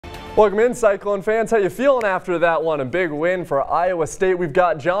Welcome in, Cyclone fans. How you feeling after that one? A big win for Iowa State. We've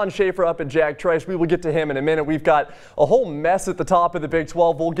got John Schaefer up at Jack Trice. We will get to him in a minute. We've got a whole mess at the top of the Big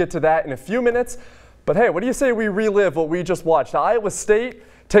 12. We'll get to that in a few minutes. But hey, what do you say we relive what we just watched? Iowa State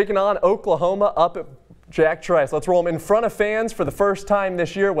taking on Oklahoma up at Jack Trice. Let's roll them in front of fans for the first time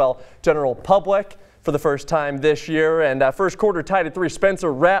this year. Well, general public for the first time this year. And first quarter tied at 3.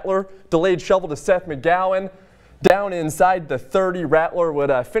 Spencer Rattler, delayed shovel to Seth McGowan. Down inside the 30, Rattler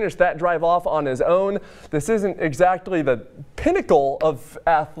would finish that drive off on his own. This isn't exactly the pinnacle of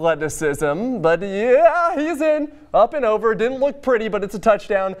athleticism, but yeah, he's in, up and over. Didn't look pretty, but it's a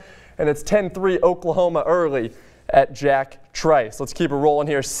touchdown, and it's 10-3 Oklahoma early at Jack Trice. Let's keep it rolling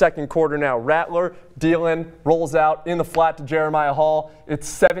here. Second quarter now. Rattler dealing, rolls out in the flat to Jeremiah Hall. It's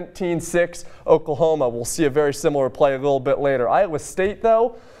 17-6 Oklahoma. We'll see a very similar play a little bit later. Iowa State,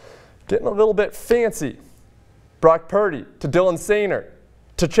 though, getting a little bit fancy. Brock Purdy to Dylan Sainer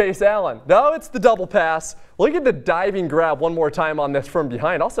to Chase Allen. No, it's the double pass. Look at the diving grab one more time on this from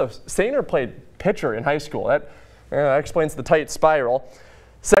behind. Also, Sainer played pitcher in high school. That explains the tight spiral.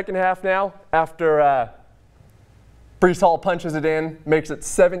 Second half now, after Breece Hall punches it in, makes it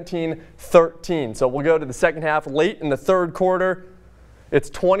 17-13. So we'll go to the second half late in the third quarter. It's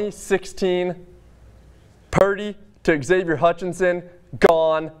 20-16. Purdy to Xavier Hutchinson,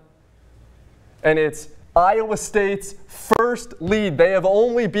 gone. And it's Iowa State's first lead. They have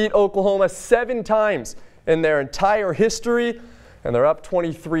only beat Oklahoma 7 times in their entire history, and they're up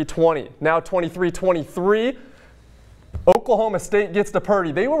 23-20. Now 23-23. Oklahoma State gets to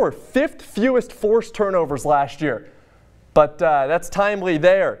Purdy. They were 5th fewest forced turnovers last year, but that's timely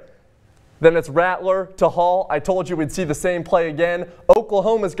there. Then it's Rattler to Hall. I told you we'd see the same play again.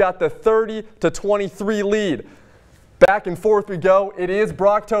 Oklahoma's got the 30-23 lead. Back and forth we go. It is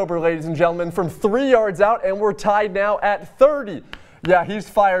Brocktober, ladies and gentlemen, from 3 yards out, and we're tied now at 30. Yeah, he's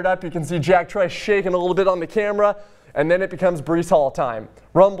fired up. You can see Jack Trice shaking a little bit on the camera, and then it becomes Breece Hall time.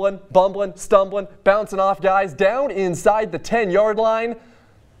 Rumbling, bumbling, stumbling, bouncing off guys down inside the 10-yard line,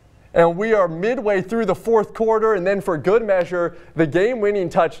 and we are midway through the fourth quarter, and then for good measure, the game-winning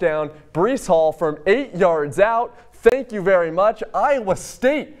touchdown, Breece Hall from 8 yards out. Thank you very much. Iowa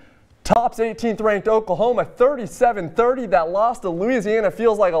State tops 18th ranked Oklahoma 37-30. That loss to Louisiana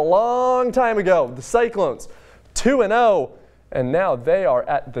feels like a long time ago. The Cyclones 2-0, and now they are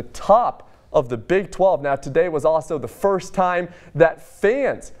at the top of the Big 12. Now today was also the first time that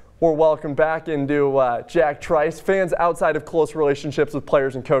fans were welcomed back into Jack Trice. Fans outside of close relationships with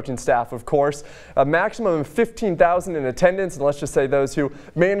players and coaching staff, of course. A maximum of 15,000 in attendance, and let's just say those who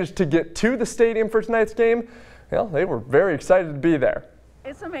managed to get to the stadium for tonight's game, well, they were very excited to be there.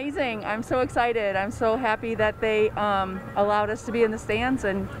 It's amazing. I'm so excited. I'm so happy that they allowed us to be in the stands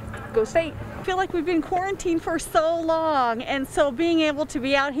and go State. I feel like we've been quarantined for so long, and so being able to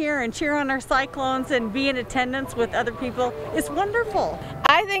be out here and cheer on our Cyclones and be in attendance with other people is wonderful.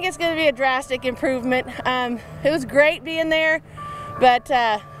 I think it's going to be a drastic improvement. It was great being there, but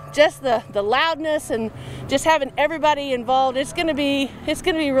just the loudness and just having everybody involved, it's going to be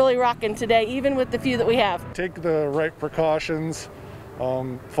really rocking today, even with the few that we have. Take the right precautions.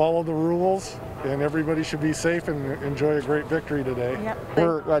 Follow the rules, and everybody should be safe and enjoy a great victory today.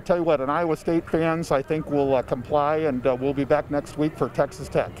 Yep. I tell you what, Iowa State fans, I think, will comply, and we'll be back next week for Texas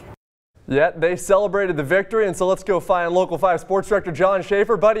Tech. Yeah, they celebrated the victory, and so let's go find Local 5 Sports Director John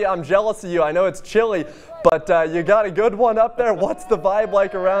Schaefer. Buddy, I'm jealous of you. I know it's chilly, but you got a good one up there. What's the vibe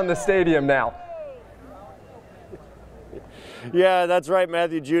like around the stadium now? Yeah, that's right,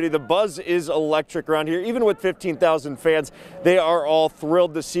 Matthew, Judy. The buzz is electric around here. Even with 15,000 fans, they are all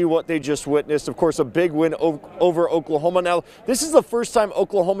thrilled to see what they just witnessed. Of course, a big win over Oklahoma. Now, this is the first time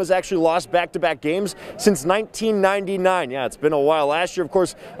Oklahoma's actually lost back-to-back games since 1999. Yeah, it's been a while. Last year, of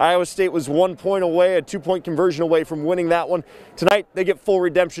course, Iowa State was 1 point away, a 2-point conversion away from winning that one. Tonight, they get full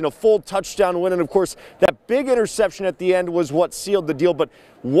redemption, a full touchdown win, and of course, that big interception at the end was what sealed the deal. But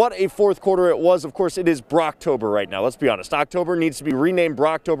what a fourth quarter it was. Of course, it is Brocktober right now. Let's be honest. October needs to be renamed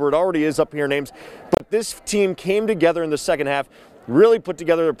Brocktober. It already is up here names. But this team came together in the second half, really put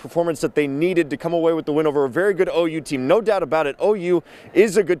together a performance that they needed to come away with the win over a very good OU team. No doubt about it. OU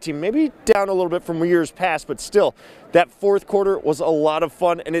is a good team. Maybe down a little bit from years past, but still, that fourth quarter was a lot of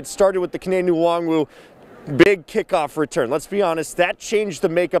fun. And it started with the Kanenu Nwangwu big kickoff return. Let's be honest, that changed the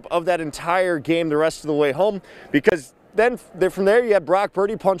makeup of that entire game the rest of the way home, because then from there you had Brock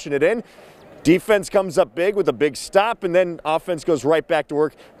Purdy punching it in. Defense comes up big with a big stop, and then offense goes right back to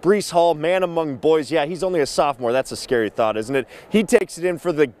work. Breece Hall, man among boys. Yeah, he's only a sophomore. That's a scary thought, isn't it? He takes it in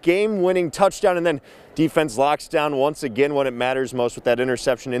for the game-winning touchdown, and then Defense locks down once again when it matters most with that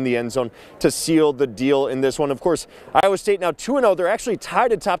interception in the end zone to seal the deal in this one. Of course, Iowa State now 2-0. They're actually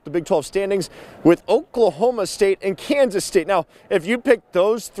tied atop the Big 12 standings with Oklahoma State and Kansas State. Now, if you picked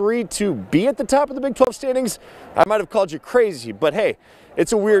those three to be at the top of the Big 12 standings, I might have called you crazy, but hey,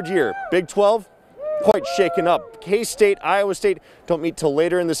 it's a weird year. Big 12, quite shaken up. K-State, Iowa State don't meet till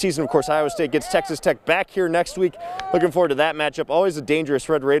later in the season. Of course, Iowa State gets Texas Tech back here next week. Looking forward to that matchup. Always a dangerous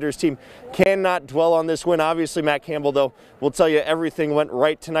Red Raiders team. Cannot dwell on this win. Obviously, Matt Campbell, though, will tell you everything went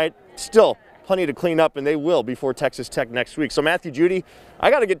right tonight. Still plenty to clean up, and they will before Texas Tech next week. So, Matthew, Judy, I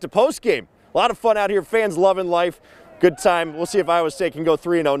got to get to postgame. A lot of fun out here. Fans loving life. Good time. We'll see if Iowa State can go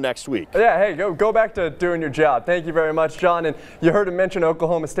 3-0 next week. Yeah, hey, go back to doing your job. Thank you very much, John. And you heard him mention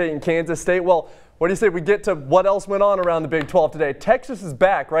Oklahoma State and Kansas State. Well, what do you say we get to what else went on around the Big 12 today? Texas is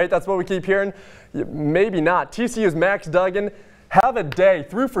back, right? That's what we keep hearing. Maybe not. TCU's Max Duggan, have a day.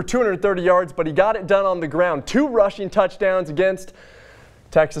 Threw for 230 yards, but he got it done on the ground. 2 rushing touchdowns against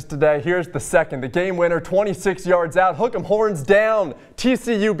Texas today. Here's the second. The game winner, 26 yards out. Hook 'em horns down.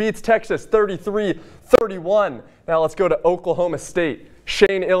 TCU beats Texas 33-31. Now let's go to Oklahoma State.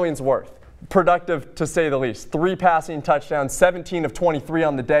 Shane Illingsworth, productive to say the least. 3 passing touchdowns, 17 of 23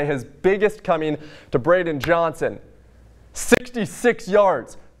 on the day. His biggest coming to Braden Johnson. 66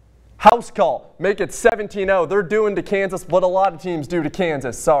 yards. House call. Make it 17-0. They're doing to Kansas what a lot of teams do to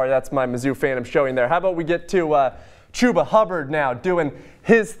Kansas. Sorry, that's my Mizzou fan I'm showing there. How about we get to Chuba Hubbard now doing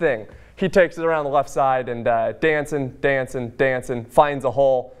his thing. He takes it around the left side and dancing, finds a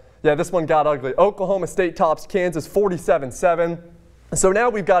hole. Yeah, this one got ugly. Oklahoma State tops Kansas 47-7. So now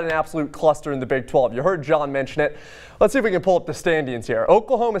we've got an absolute cluster in the Big 12. You heard John mention it. Let's see if we can pull up the standings here.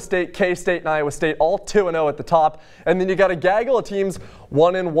 Oklahoma State, K-State, and Iowa State all 2-0 at the top. And then you got a gaggle of teams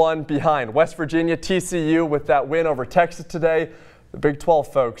 1-1 behind. West Virginia, TCU with that win over Texas today. The Big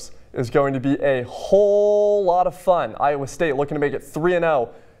 12, folks, is going to be a whole lot of fun. Iowa State looking to make it 3-0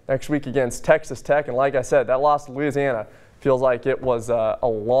 next week against Texas Tech. And like I said, that loss to Louisiana feels like it was a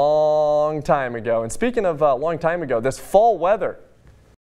long time ago. And speaking of a long time ago, this fall weather